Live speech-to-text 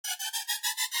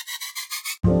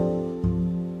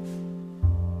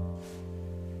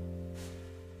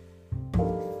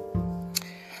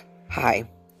Hi,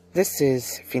 this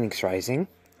is Phoenix Rising,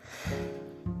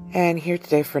 and here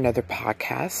today for another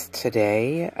podcast.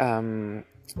 Today,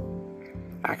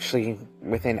 actually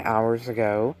within hours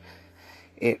ago,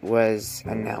 it was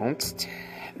announced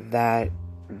that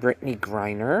Brittney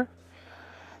Griner,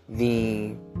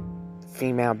 the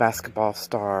female basketball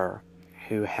star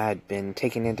who had been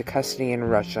taken into custody in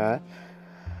Russia,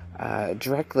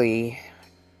 directly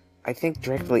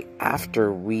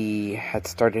after we had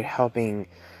started helping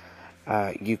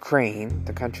Ukraine,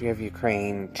 the country of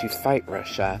Ukraine, to fight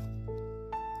Russia,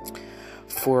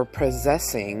 for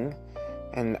possessing,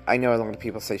 and I know a lot of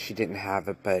people say she didn't have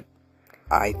it, but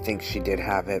I think she did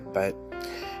have it, but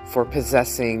for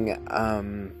possessing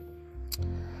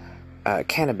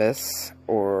cannabis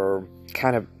or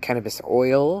cannabis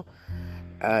oil,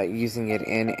 using it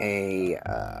in a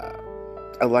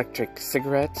electric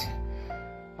cigarette.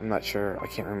 I'm not sure, I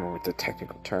can't remember what the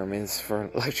technical term is for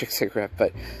an electric cigarette,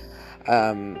 but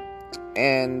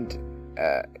and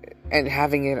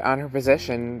having it on her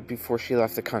possession before she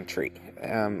left the country.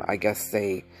 I guess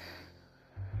I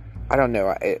don't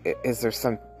know, is there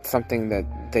something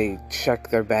that they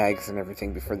check their bags and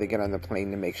everything before they get on the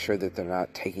plane to make sure that they're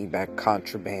not taking back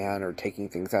contraband or taking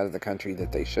things out of the country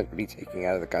that they shouldn't be taking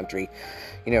out of the country?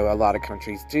 You know, a lot of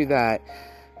countries do that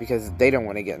because they don't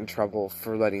want to get in trouble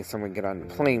for letting someone get on the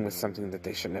plane with something that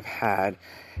they shouldn't have had.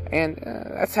 And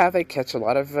that's how they catch a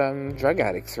lot of drug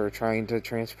addicts who are trying to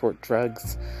transport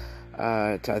drugs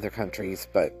to other countries.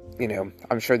 But, you know,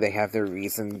 I'm sure they have their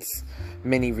reasons,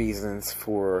 many reasons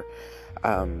for,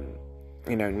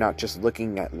 you know, not just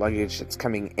looking at luggage that's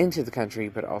coming into the country,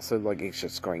 but also luggage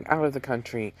that's going out of the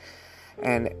country.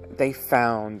 And they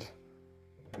found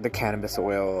the cannabis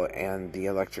oil and the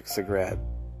electric cigarette,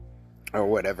 or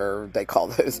whatever they call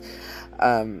those,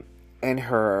 in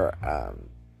her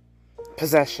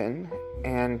possession.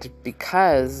 And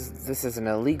because this is an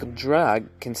illegal drug,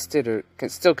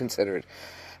 still considered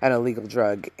an illegal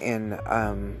drug in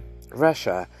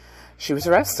Russia, she was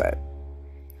arrested.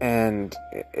 And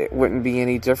it wouldn't be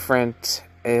any different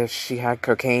if she had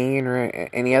cocaine or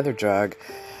any other drug,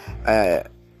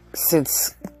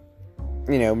 since,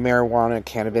 you know, marijuana,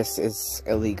 cannabis is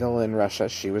illegal in Russia.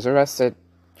 She was arrested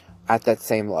at that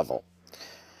same level.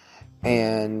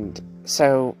 And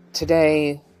so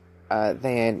today,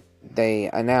 they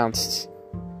announced,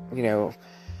 you know,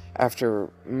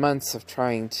 after months of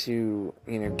trying to,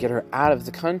 you know, get her out of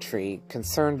the country,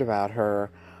 concerned about her,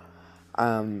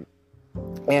 and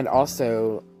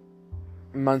also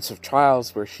months of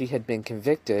trials where she had been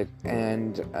convicted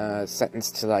and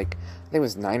sentenced to, like, I think it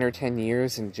was 9 or 10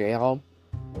 years in jail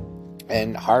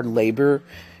and hard labor.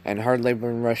 And hard labor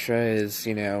in Russia is,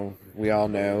 you know, we all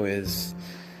know, is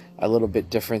a little bit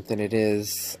different than it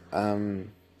is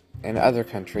in other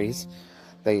countries.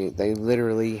 They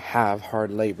literally have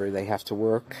hard labor. They have to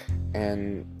work,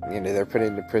 and, you know, they're put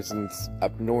into prisons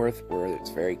up north where it's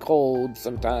very cold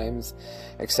sometimes,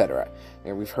 etc.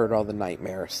 And we've heard all the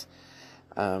nightmares.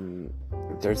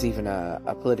 There's even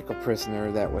a political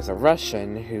prisoner that was a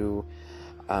Russian who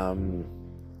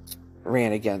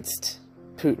ran against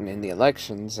Putin in the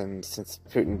elections, and since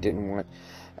Putin didn't want,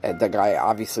 the guy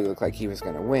obviously looked like he was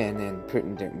going to win, and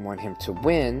Putin didn't want him to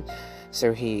win,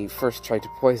 so he first tried to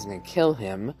poison and kill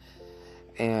him.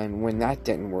 And when that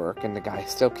didn't work, and the guy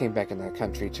still came back in that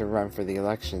country to run for the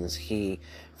elections, he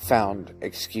found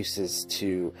excuses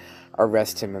to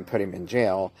arrest him and put him in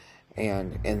jail.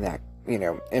 And in that, you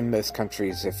know, in most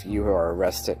countries, if you are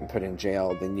arrested and put in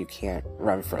jail, then you can't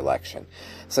run for election.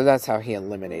 So that's how he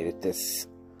eliminated this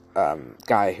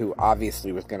guy who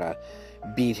obviously was going to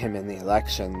beat him in the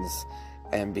elections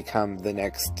and become the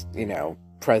next, you know,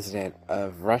 president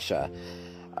of Russia.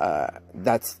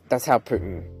 That's how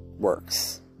Putin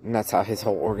works, and that's how his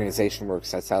whole organization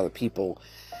works. That's how the people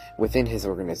within his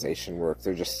organization work.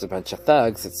 They're just a bunch of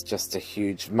thugs. It's just a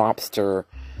huge mobster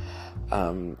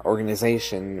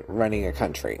organization running a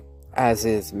country, as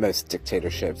is most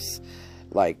dictatorships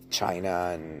like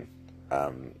China and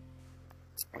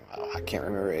I can't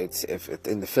remember, if it's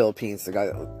in the Philippines, the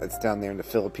guy that's down there in the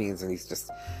Philippines, and he's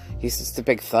just a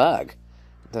big thug,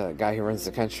 the guy who runs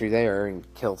the country there and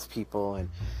kills people. And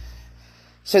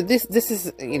so this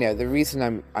is, you know, the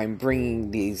reason I'm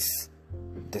bringing this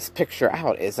picture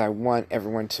out is I want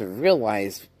everyone to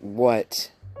realize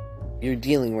what you're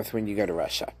dealing with when you go to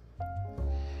Russia.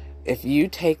 If you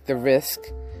take the risk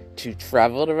to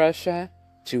travel to Russia,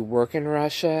 to work in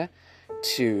Russia,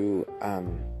 to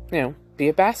you know, be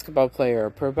a basketball player,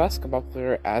 a pro basketball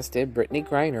player, as did Brittney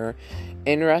Griner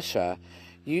in Russia,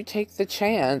 you take the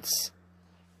chance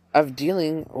of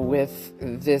dealing with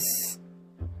this,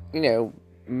 you know,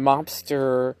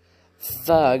 mobster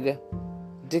thug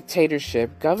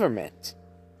dictatorship government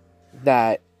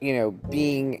that, you know,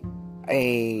 being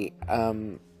a,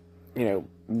 you know,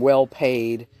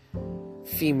 well-paid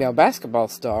female basketball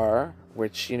star,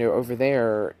 which, you know, over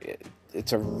there,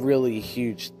 it's a really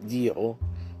huge deal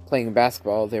playing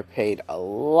basketball. They're paid a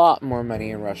lot more money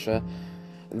in Russia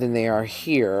than they are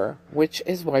here, which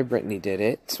is why Brittany did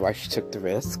it. It's why she took the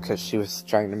risk, because she was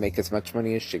trying to make as much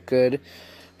money as she could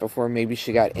before maybe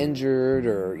she got injured,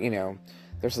 or, you know,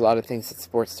 there's a lot of things that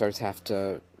sports stars have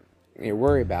to, you know,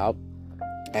 worry about.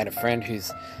 I had a friend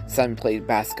whose son played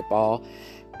basketball,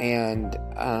 and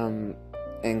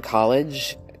in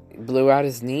college blew out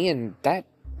his knee, and that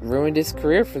ruined his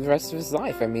career for the rest of his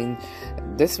life. I mean,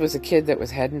 this was a kid that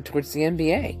was heading towards the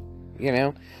NBA, you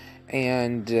know,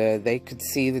 and they could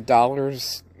see the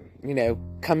dollars, you know,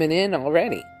 coming in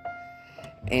already.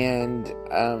 And,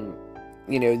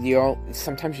 you know,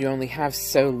 sometimes you only have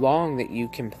so long that you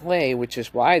can play, which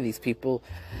is why these people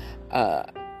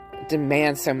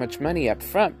demand so much money up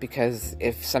front, because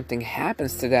if something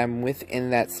happens to them within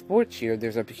that sports year,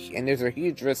 there's a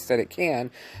huge risk that it can,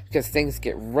 because things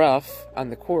get rough on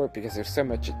the court because there's so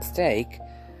much at stake,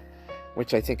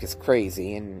 which I think is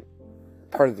crazy. And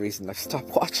part of the reason I've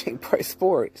stopped watching pro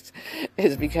sports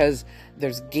is because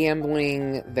there's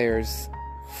gambling, there's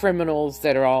criminals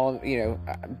that are all, you know,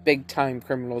 big time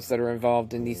criminals that are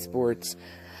involved in these sports.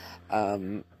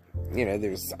 You know,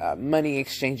 there's money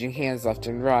exchanging hands left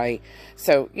and right.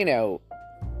 So, you know,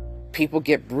 people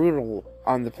get brutal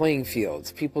on the playing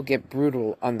fields. People get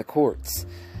brutal on the courts.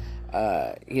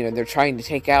 You know, they're trying to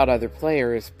take out other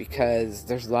players because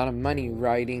there's a lot of money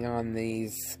riding on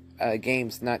these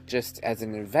games, not just as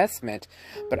an investment,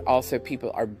 but also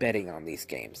people are betting on these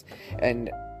games.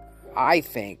 And I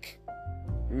think,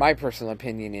 my personal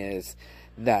opinion is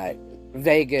that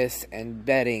Vegas and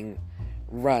betting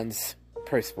runs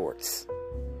pro sports.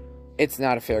 It's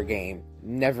not a fair game.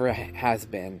 Never has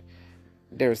been.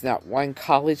 There's not one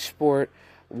college sport,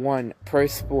 one pro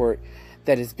sport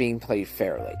that is being played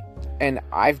fairly. And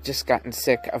I've just gotten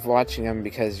sick of watching them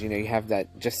because, you know, you have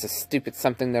that just a stupid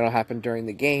something that'll happen during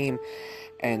the game,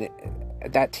 and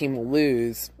that team will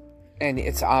lose, and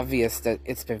it's obvious that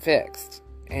it's been fixed.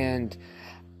 And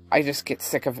I just get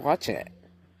sick of watching it.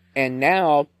 And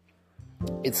now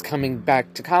it's coming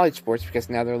back to college sports, because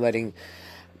now they're letting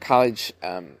college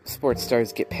sports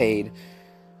stars get paid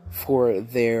for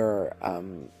their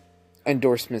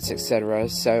endorsements, etc.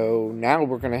 So now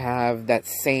we're going to have that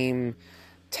same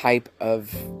type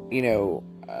of, you know,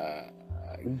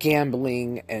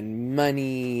 gambling and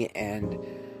money and,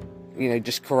 you know,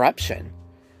 just corruption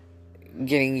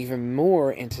getting even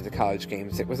more into the college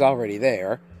games. It was already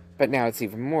there, but now it's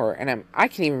even more. And I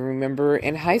can even remember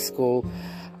in high school,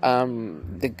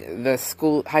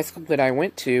 the high school that I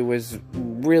went to was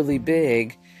really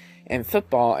big in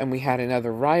football, and we had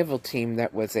another rival team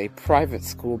that was a private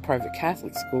school, private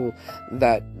Catholic school,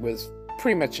 that was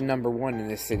pretty much number one in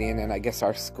the city, and then I guess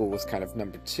our school was kind of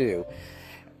number two.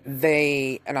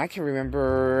 And I can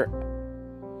remember,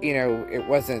 you know, it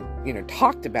wasn't, you know,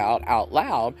 talked about out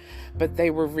loud, but they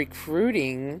were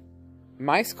recruiting,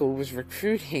 my school was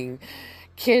recruiting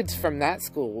kids from that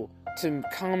school to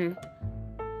come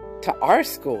to our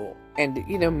school. And,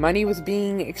 you know, money was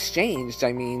being exchanged.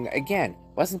 I mean, again,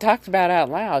 wasn't talked about out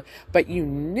loud, but you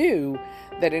knew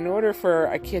that in order for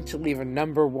a kid to leave a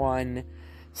number one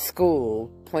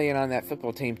school playing on that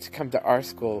football team to come to our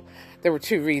school, there were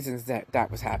two reasons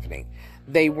that was happening.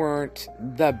 They weren't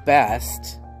the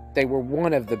best. They were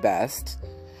one of the best,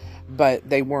 but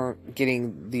they weren't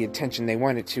getting the attention they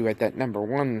wanted to at that number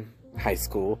one high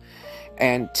school.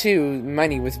 And two,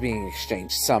 money was being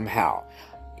exchanged somehow.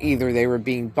 Either they were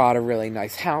being bought a really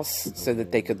nice house so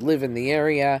that they could live in the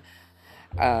area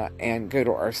and go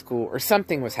to our school, or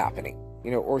something was happening, you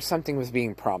know, or something was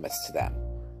being promised to them.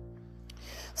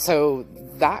 So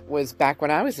that was back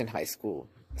when I was in high school.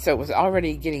 So it was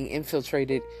already getting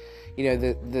infiltrated, you know,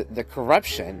 the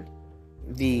corruption,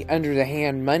 the under the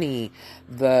hand money,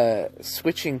 the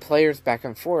switching players back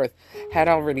and forth had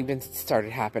already been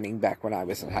started happening back when I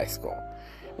was in high school,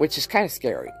 which is kind of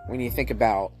scary when you think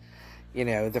about, you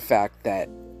know, the fact that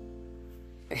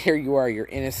here you are, you're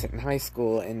innocent in high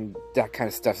school, and that kind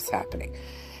of stuff is happening.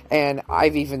 And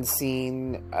I've even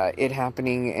seen it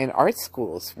happening in art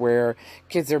schools, where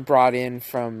kids are brought in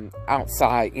from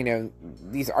outside. You know,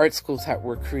 these art schools that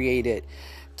were created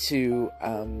to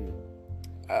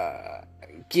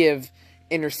give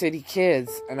inner city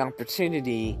kids an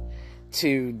opportunity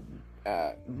to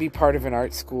be part of an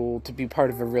art school, to be part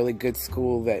of a really good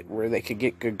school where they could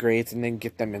get good grades and then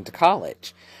get them into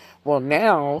college. Well,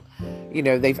 now, you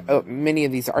know, many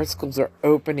of these art schools are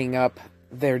opening up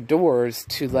their doors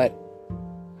to let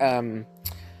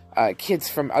kids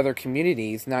from other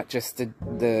communities, not just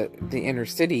the inner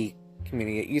city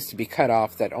community. It used to be cut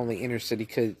off that only inner city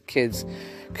kids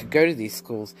could go to these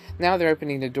schools. Now they're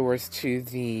opening the doors to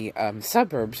the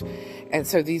suburbs, and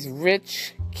so these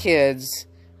rich kids'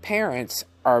 parents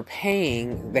are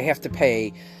paying. They have to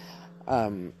pay.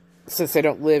 Since they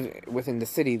don't live within the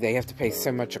city, they have to pay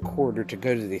so much a quarter to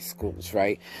go to these schools,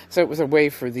 right? So it was a way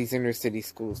for these inner city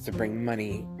schools to bring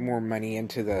more money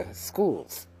into the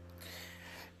schools.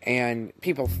 And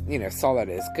people, you know, saw that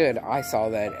as good. I saw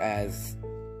that as,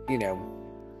 you know,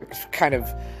 kind of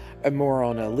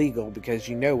immoral and illegal, because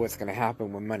you know what's going to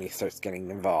happen when money starts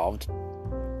getting involved.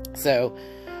 So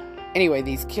anyway,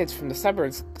 these kids from the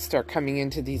suburbs start coming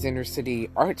into these inner city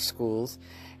art schools,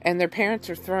 and their parents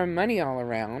are throwing money all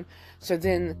around. So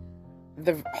then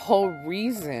the whole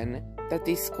reason that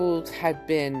these schools had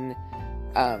been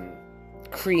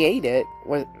created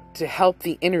was to help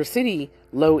the inner city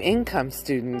low-income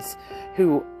students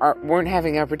who weren't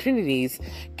having opportunities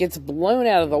gets blown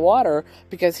out of the water,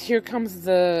 because here comes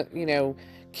the, you know,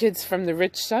 kids from the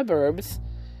rich suburbs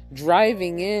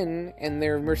driving in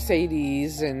their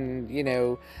Mercedes and, you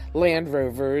know, Land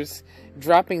Rovers,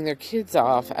 dropping their kids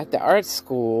off at the art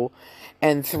school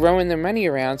and throwing their money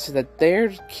around so that their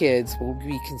kids will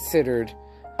be considered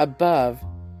above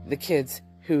the kids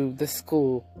who the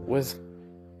school was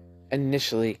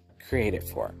initially created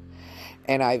for.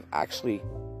 And I've actually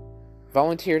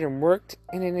volunteered and worked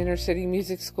in an inner city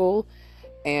music school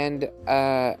and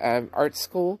art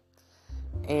school,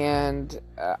 and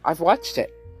I've watched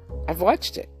it.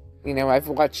 You know, I've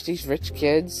watched these rich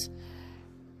kids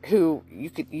who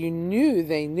you knew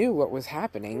they knew what was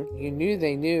happening. You knew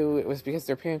they knew it was because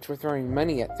their parents were throwing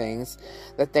money at things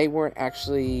that they weren't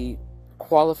actually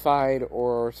qualified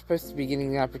or supposed to be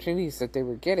getting the opportunities that they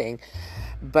were getting.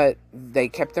 But they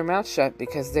kept their mouth shut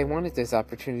because they wanted those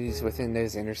opportunities within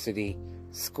those inner city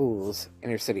schools,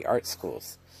 inner city art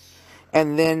schools.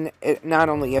 And then it not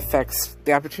only affects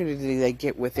the opportunity they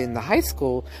get within the high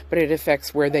school, but it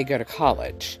affects where they go to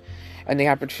college and the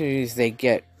opportunities they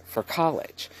get for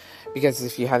college. Because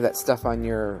if you have that stuff on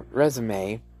your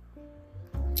resume,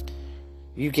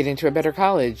 you get into a better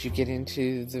college, you get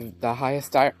into the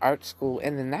highest art school,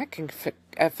 and then that can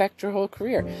affect your whole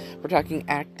career. We're talking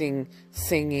acting,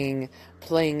 singing,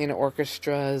 playing in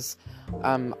orchestras,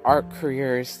 art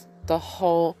careers, the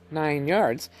whole 9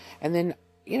 yards. And then,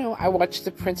 you know, I watched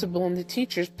the principal and the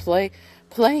teachers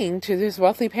playing to these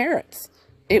wealthy parents.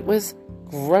 It was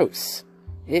gross.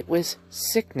 It was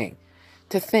sickening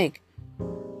to think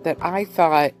that I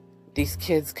thought these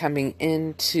kids coming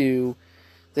into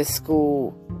the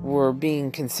school were being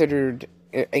considered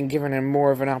and given a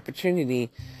more of an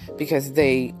opportunity because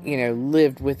they, you know,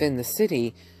 lived within the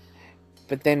city.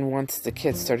 But then once the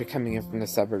kids started coming in from the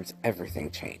suburbs,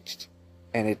 everything changed.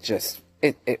 And it just,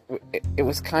 it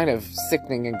was kind of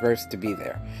sickening and gross to be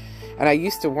there. And I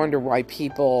used to wonder why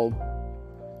people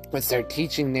would start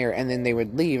teaching there and then they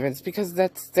would leave. And it's because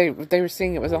they were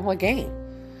seeing it was all a game.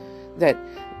 That,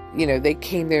 you know, they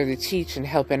came there to teach and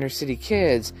help inner city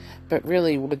kids, but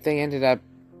really what they ended up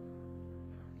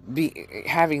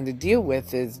having to deal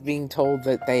with is being told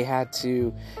that they had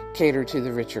to cater to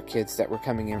the richer kids that were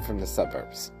coming in from the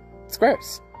suburbs. It's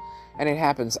gross. And it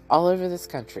happens all over this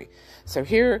country. So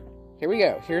here we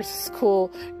go. Here's a school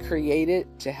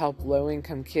created to help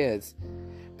low-income kids.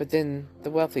 But then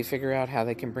the wealthy figure out how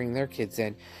they can bring their kids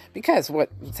in. Because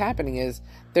what's happening is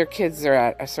their kids are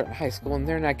at a certain high school and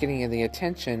they're not getting any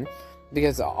attention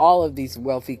because all of these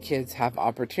wealthy kids have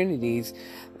opportunities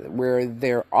where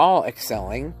they're all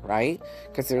excelling, right?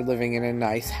 Because they're living in a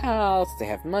nice house, they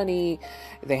have money,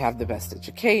 they have the best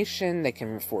education, they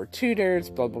can afford tutors,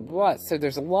 blah, blah, blah. So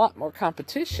there's a lot more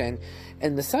competition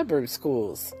in the suburb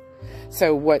schools.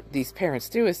 So what these parents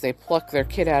do is they pluck their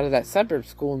kid out of that suburb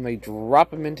school and they drop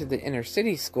them into the inner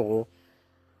city school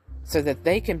so that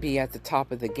they can be at the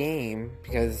top of the game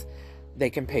because they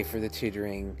can pay for the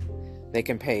tutoring. They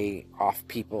can pay off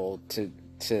people to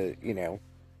you know,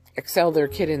 excel their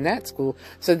kid in that school.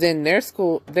 So then their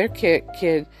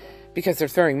kid, because they're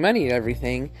throwing money at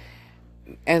everything,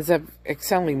 ends up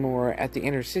excelling more at the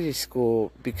inner city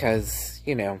school because,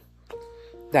 you know,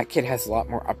 that kid has a lot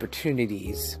more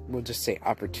opportunities. We'll just say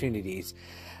opportunities.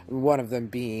 One of them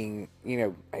being, you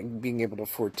know, being able to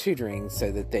afford tutoring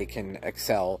so that they can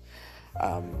excel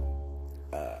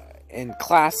in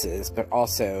classes, but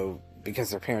also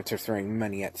because their parents are throwing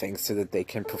money at things so that they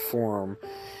can perform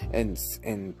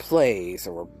in plays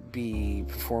or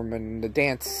perform in the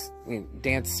dance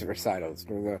recitals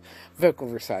or the vocal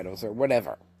recitals or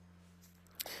whatever.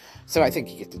 So I think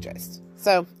you get the gist.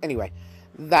 So anyway,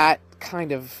 that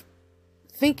kind of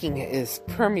thinking is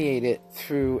permeated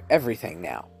through everything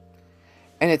now.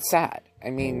 And it's sad. I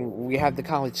mean, we have the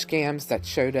college scams that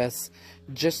showed us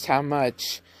just how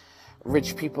much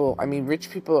rich people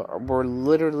were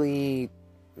literally,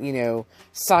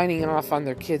 signing off on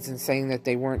their kids and saying that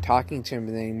they weren't talking to them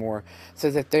anymore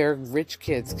so that their rich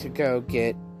kids could go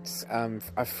get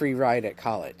a free ride at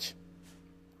college.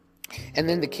 And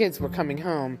then the kids were coming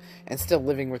home and still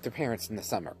living with their parents in the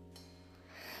summer.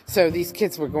 So these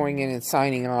kids were going in and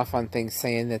signing off on things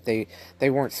saying that they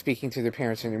weren't speaking to their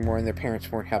parents anymore and their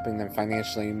parents weren't helping them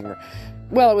financially anymore.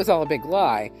 Well, it was all a big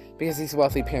lie, because these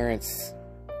wealthy parents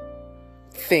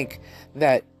think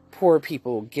that poor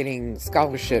people getting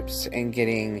scholarships and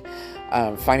getting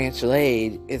financial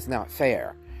aid is not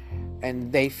fair.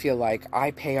 And they feel like,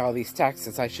 I pay all these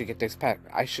taxes, I should get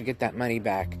that money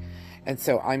back. And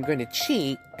so I'm going to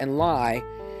cheat and lie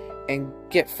and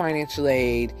get financial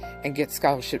aid and get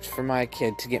scholarships for my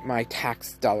kid to get my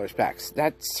tax dollars back. So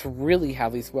that's really how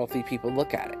these wealthy people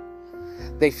look at it.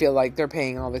 They feel like they're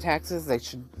paying all the taxes.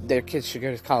 Their kids should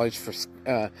go to college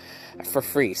for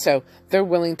free. So they're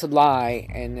willing to lie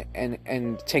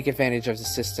and take advantage of the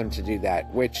system to do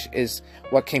that, which is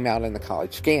what came out in the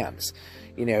college scams.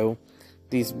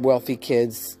 These wealthy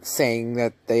kids saying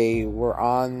that they were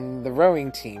on the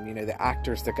rowing team, the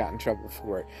actors that got in trouble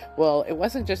for it. Well, it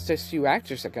wasn't just a few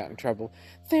actors that got in trouble.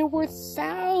 There were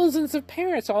thousands of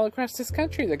parents all across this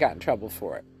country that got in trouble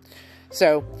for it.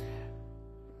 So,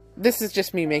 this is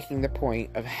just me making the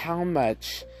point of how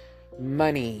much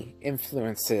money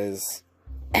influences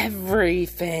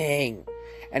everything,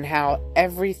 and how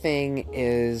everything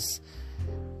is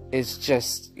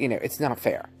just, it's not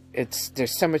fair.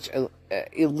 There's so much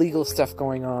illegal stuff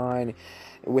going on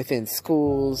within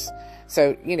schools.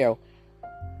 So,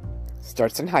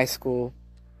 starts in high school,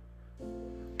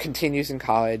 continues in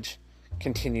college,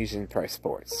 continues in pro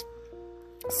sports.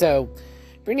 So,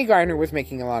 Brittney Griner was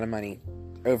making a lot of money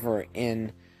over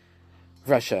in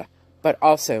Russia, but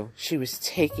also she was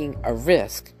taking a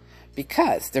risk,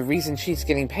 because the reason she's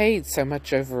getting paid so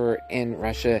much over in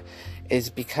Russia is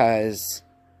because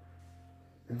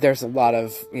there's a lot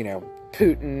of,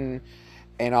 Putin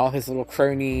and all his little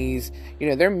cronies,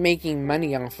 they're making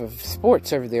money off of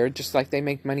sports over there, just like they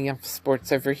make money off of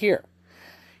sports over here.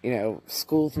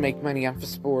 Schools make money off of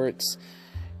sports.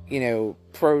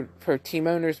 Pro team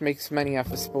owners makes money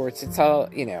off of sports. It's all,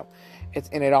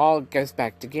 and it all goes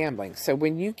back to gambling. So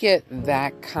when you get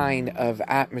that kind of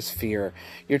atmosphere,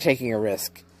 you're taking a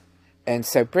risk. And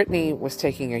so Brittney was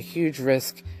taking a huge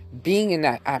risk being in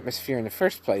that atmosphere in the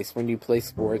first place when you play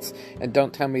sports. And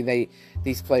don't tell me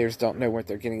these players don't know what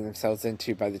they're getting themselves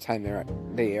into by the time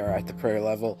they are at the pro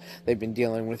level. They've been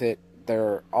dealing with it.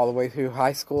 They're all the way through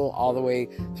high school, all the way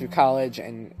through college,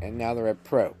 and now they're at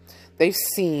pro. They've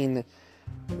seen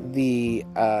the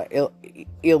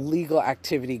illegal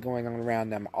activity going on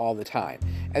around them all the time,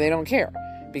 and they don't care,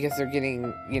 because they're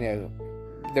getting,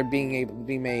 they're being able to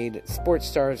be made sports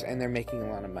stars, and they're making a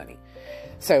lot of money.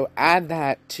 So add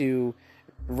that to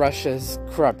Russia's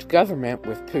corrupt government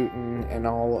with Putin and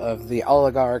all of the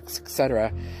oligarchs,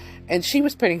 etc. And she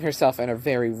was putting herself in a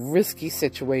very risky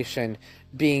situation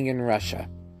being in Russia.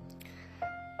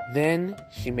 Then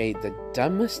she made the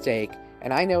dumb mistake,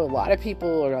 and I know a lot of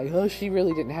people are like, oh, she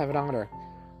really didn't have it on her.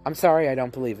 I'm sorry, I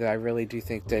don't believe that. I really do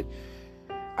think that,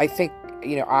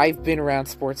 I've been around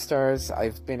sports stars.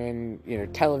 I've been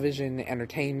in, television,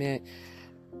 entertainment.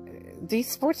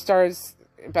 These sports stars,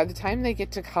 by the time they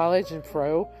get to college and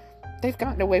pro, they've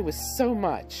gotten away with so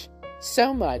much.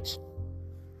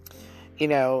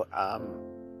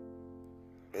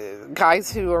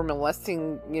 Guys who are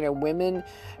molesting, women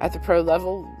at the pro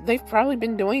level, they've probably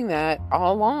been doing that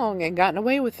all along and gotten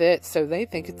away with it, so they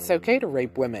think it's okay to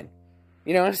rape women.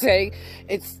 You know what I'm saying?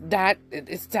 It's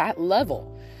that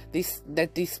level.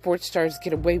 These sports stars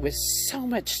get away with so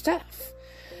much stuff.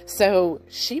 So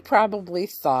she probably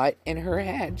thought in her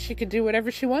head she could do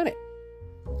whatever she wanted.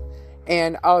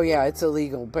 And, oh yeah, it's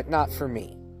illegal, but not for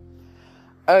me.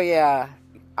 Oh yeah,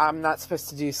 I'm not supposed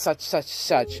to do such,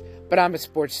 but I'm a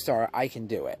sports star, I can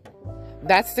do it.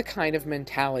 That's the kind of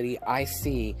mentality I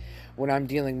see when I'm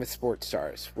dealing with sports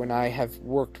stars, when I have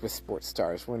worked with sports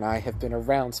stars, when I have been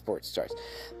around sports stars.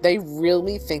 They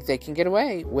really think they can get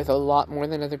away with a lot more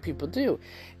than other people do.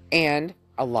 And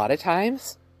a lot of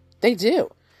times, they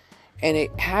do. And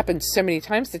it happens so many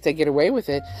times that they get away with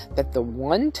it, that the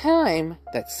one time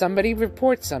that somebody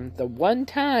reports them, the one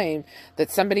time that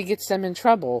somebody gets them in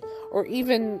trouble, or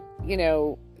even, you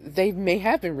know, they may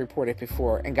have been reported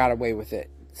before and got away with it.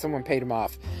 Someone paid them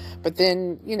off. But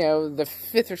then, you know, the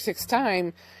 5th or 6th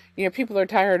time, you know, people are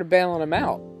tired of bailing them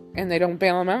out, and they don't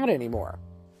bail them out anymore.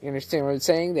 You understand what I'm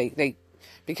saying? They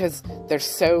because they're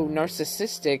so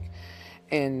narcissistic,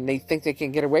 and they think they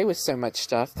can get away with so much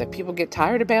stuff, that people get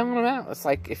tired of bailing them out. It's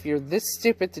like, if you're this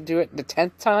stupid to do it the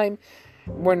 10th time,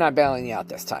 we're not bailing you out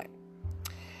this time.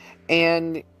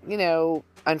 And, you know,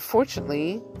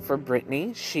 unfortunately for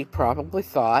Britney, she probably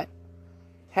thought,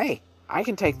 hey, I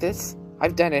can take this.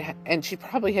 I've done it. And she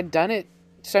probably had done it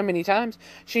so many times.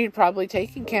 She had probably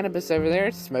taken cannabis over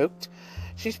there, smoked.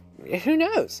 Who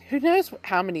knows? Who knows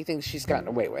how many things she's gotten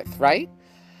away with, right?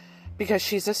 Because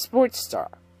she's a sports star.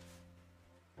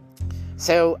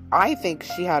 So I think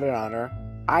she had it on her.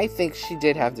 I think she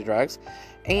did have the drugs.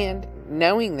 And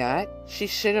knowing that, she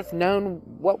should have known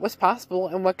what was possible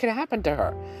and what could happen to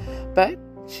her. But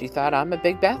she thought, I'm a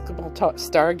big basketball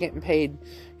star getting paid,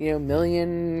 you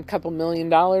know, couple million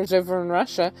dollars over in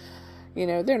Russia. You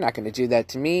know, they're not going to do that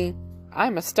to me.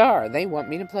 I'm a star. They want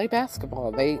me to play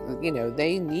basketball.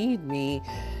 They need me,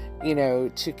 you know,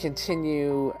 to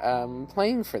continue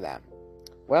playing for them.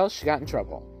 Well, she got in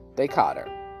trouble. They caught her.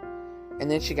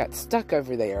 And then she got stuck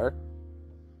over there.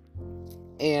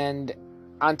 And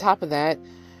on top of that,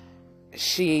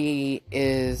 she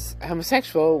is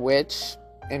homosexual, which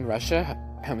in Russia,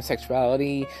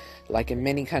 homosexuality, like in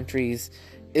many countries,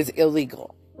 is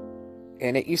illegal.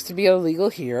 And it used to be illegal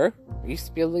here. It used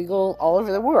to be illegal all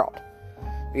over the world.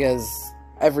 Because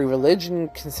every religion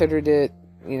considered it,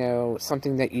 you know,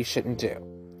 something that you shouldn't do.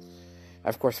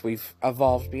 Of course, we've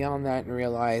evolved beyond that and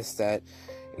realized that,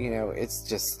 you know, it's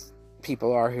just,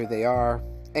 people are who they are.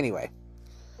 Anyway.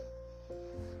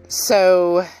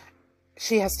 So,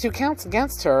 she has 2 counts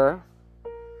against her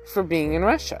for being in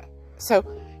Russia. So,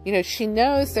 you know, she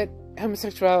knows that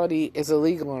homosexuality is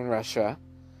illegal in Russia.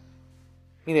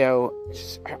 You know,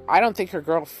 I don't think her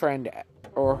girlfriend,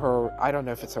 or her, I don't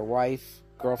know if it's her wife,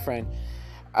 girlfriend,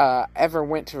 ever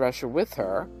went to Russia with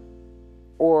her.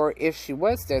 Or if she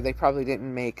was there, they probably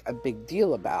didn't make a big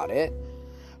deal about it.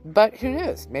 But who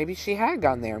knows? Maybe she had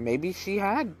gone there. Maybe she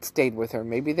had stayed with her.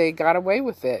 Maybe they got away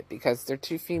with it because they're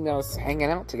 2 females hanging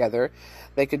out together.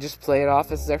 They could just play it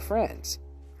off as their friends.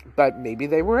 But maybe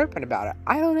they were open about it.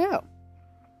 I don't know.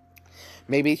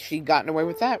 Maybe she'd gotten away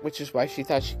with that, which is why she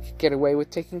thought she could get away with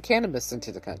taking cannabis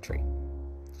into the country.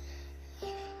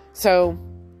 So,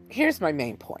 here's my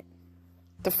main point.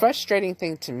 The frustrating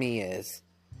thing to me is,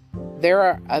 there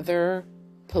are other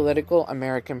political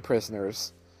American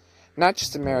prisoners, not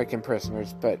just American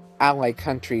prisoners, but allied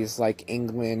countries like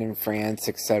England and France,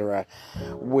 etc.,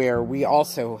 where we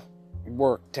also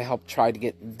work to help try to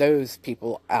get those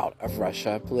people out of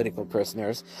Russia, political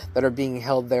prisoners that are being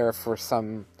held there for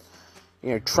some, you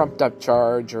know, trumped up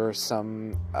charge, or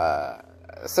some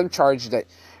charge that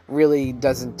really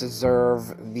doesn't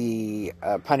deserve the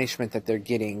punishment that they're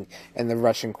getting in the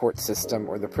Russian court system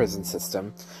or the prison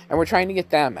system. And we're trying to get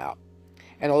them out.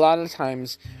 And a lot of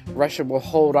times, Russia will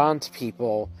hold on to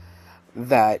people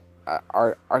that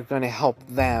are going to help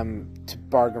them to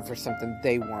bargain for something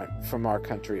they want from our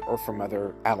country or from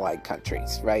other allied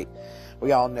countries, right?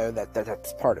 We all know that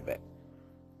that's part of it.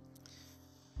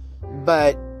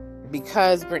 But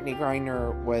because Brittney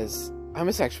Griner was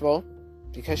homosexual,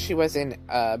 because she was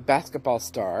a basketball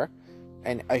star,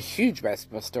 and a huge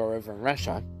basketball star over in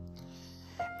Russia,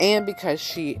 and because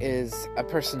she is a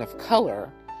person of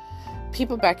color,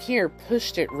 people back here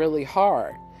pushed it really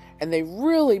hard. And they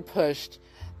really pushed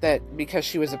that because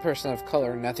she was a person of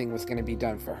color, nothing was going to be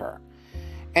done for her.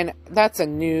 And that's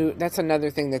another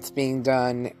thing that's being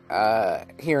done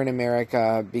here in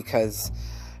America, because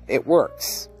it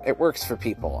works. It works for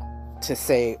people to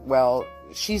say, well,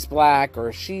 she's black,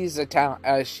 or she's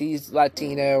she's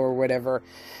Latino, or whatever,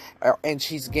 and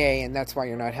she's gay, and that's why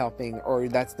you're not helping, or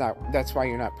that's why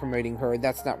you're not promoting her.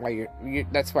 That's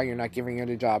why you're not giving her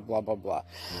the job. Blah blah blah.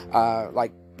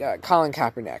 Like Colin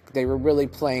Kaepernick, they were really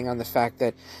playing on the fact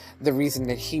that the reason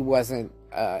that he wasn't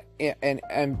an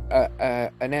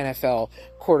NFL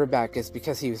quarterback is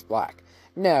because he was black.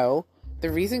 No,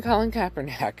 the reason Colin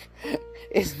Kaepernick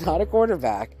is not a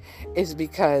quarterback is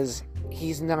because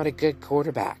he's not a good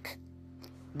quarterback.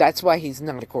 That's why he's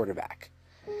not a quarterback.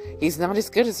 He's not as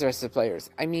good as the rest of the players.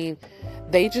 I mean,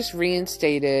 they just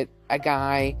reinstated a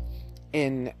guy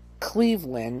in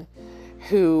Cleveland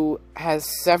who has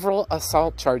several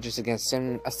assault charges against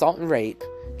him, assault and rape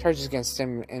charges against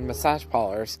him in massage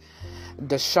parlors,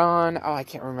 Deshaun, oh, I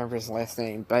can't remember his last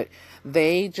name, but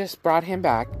they just brought him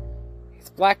back. He's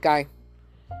a black guy.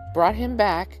 Brought him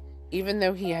back, even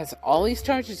though he has all these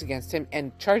charges against him,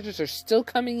 and charges are still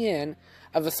coming in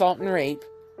of assault and rape.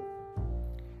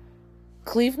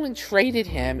 Cleveland traded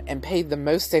him and paid the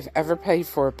most they've ever paid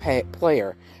for a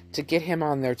player to get him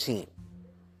on their team.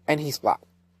 And he's black.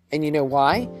 And you know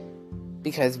why?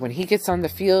 Because when he gets on the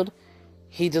field,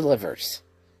 he delivers.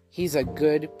 He's a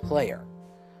good player.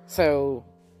 So,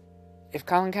 if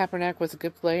Colin Kaepernick was a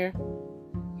good player,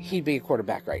 he'd be a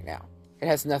quarterback right now. It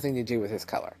has nothing to do with his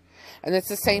color. And it's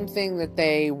the same thing that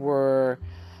they were,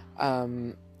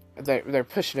 they're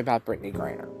pushing about Brittany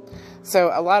Griner.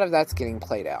 So, a lot of that's getting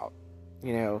played out,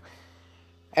 you know.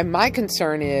 And my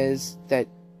concern is that,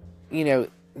 you know,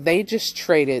 they just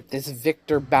traded this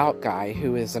Victor Bout guy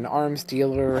who is an arms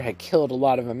dealer, had killed a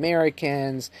lot of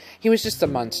Americans. He was just a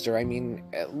monster. I mean,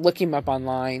 look him up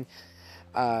online.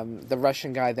 The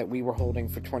Russian guy that we were holding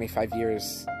for 25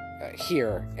 years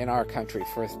here in our country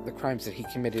for the crimes that he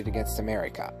committed against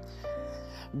America.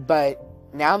 But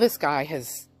now this guy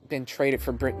has been traded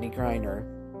for Brittany Griner.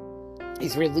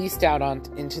 He's released out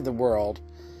into the world.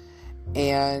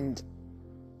 And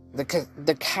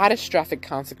the catastrophic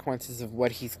consequences of what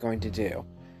he's going to do.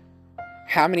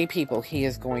 How many people he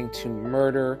is going to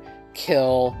murder,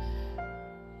 kill.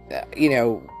 You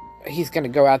know, he's going to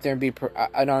go out there and be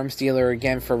an arms dealer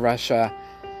again for Russia.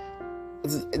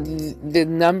 The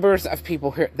numbers of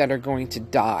people that are going to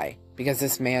die because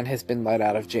this man has been let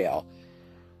out of jail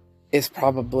is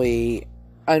probably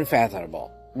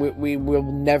unfathomable. We will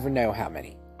never know how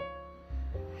many.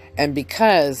 And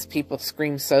because people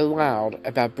scream so loud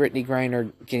about Brittany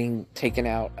Griner getting taken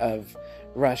out of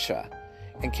Russia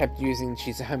and kept using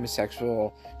she's a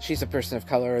homosexual, she's a person of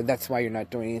color, that's why you're not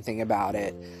doing anything about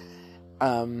it.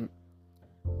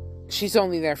 She's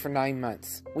only there for 9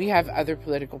 months. We have other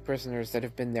political prisoners that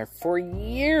have been there for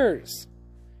years.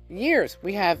 Years.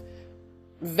 We have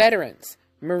veterans,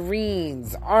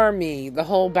 Marines, Army, the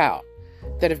whole bout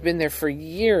that have been there for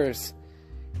years.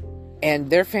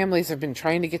 And their families have been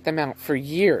trying to get them out for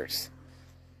years.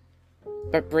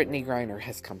 But Brittany Griner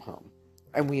has come home.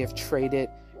 And we have traded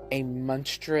a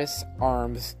monstrous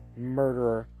arms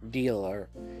murderer dealer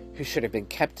who should have been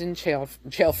kept in jail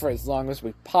for as long as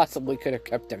we possibly could have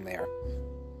kept him there.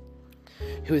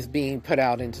 Who is being put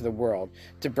out into the world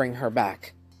to bring her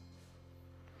back.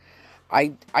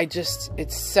 I just,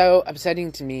 it's so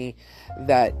upsetting to me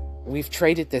that we've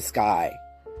traded this guy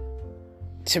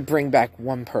to bring back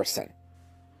one person,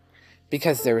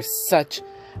 because there is such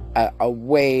a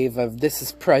wave of this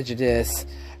is prejudice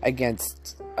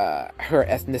against her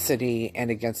ethnicity and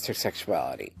against her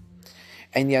sexuality.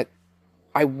 And yet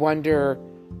I wonder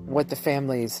what the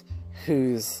families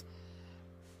whose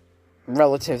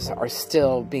relatives are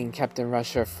still being kept in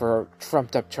Russia for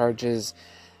trumped up charges,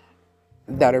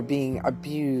 that are being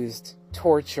abused,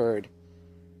 tortured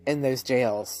in those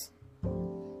jails.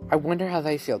 I wonder how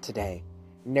they feel today,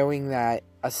 knowing that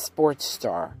a sports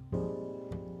star,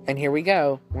 and here we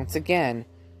go, once again,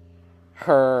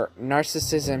 her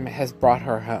narcissism has brought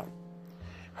her home.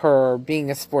 Her being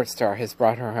a sports star has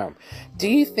brought her home. Do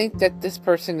you think that this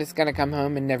person is going to come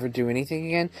home and never do anything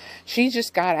again? She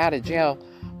just got out of jail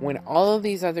when all of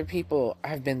these other people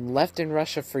have been left in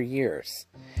Russia for years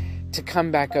to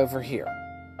come back over here.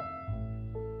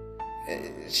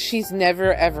 She's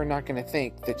never ever not going to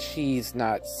think that she's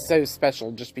not so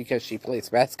special just because she plays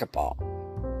basketball.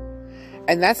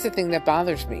 And that's the thing that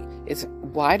bothers me, is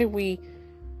why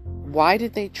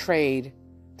did they trade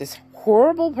this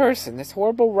horrible person, this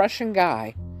horrible Russian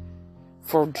guy,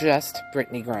 for just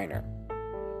Brittany Griner?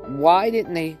 Why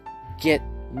didn't they get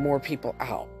more people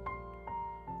out?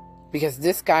 Because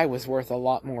this guy was worth a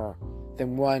lot more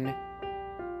than one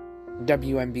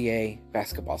WNBA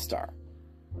basketball star.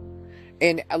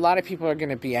 And a lot of people are going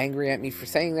to be angry at me for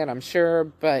saying that, I'm sure,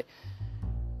 but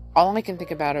all I can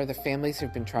think about are the families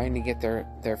who've been trying to get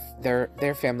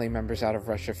their family members out of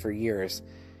Russia for years,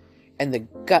 and the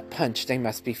gut punch they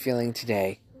must be feeling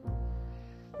today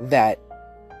that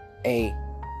a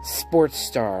sports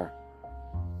star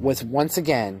was once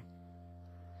again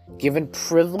given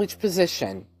privileged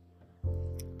position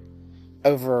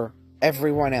over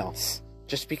everyone else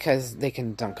just because they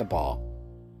can dunk a ball.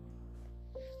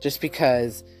 Just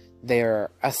because they're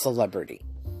a celebrity.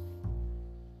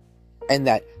 And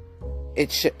that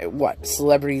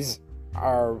celebrities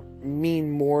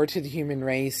mean more to the human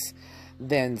race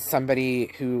than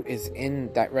somebody who is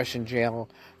in that Russian jail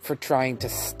for trying to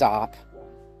stop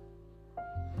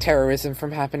terrorism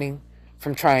from happening,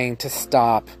 from trying to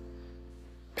stop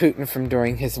Putin from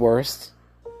doing his worst.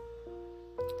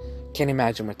 Can't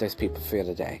imagine what those people feel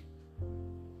today.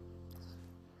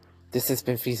 This has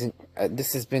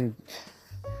been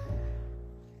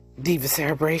Diva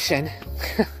Celebration,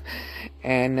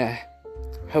 and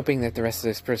hoping that the rest of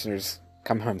those prisoners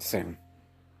come home soon.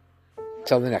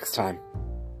 Till the next time.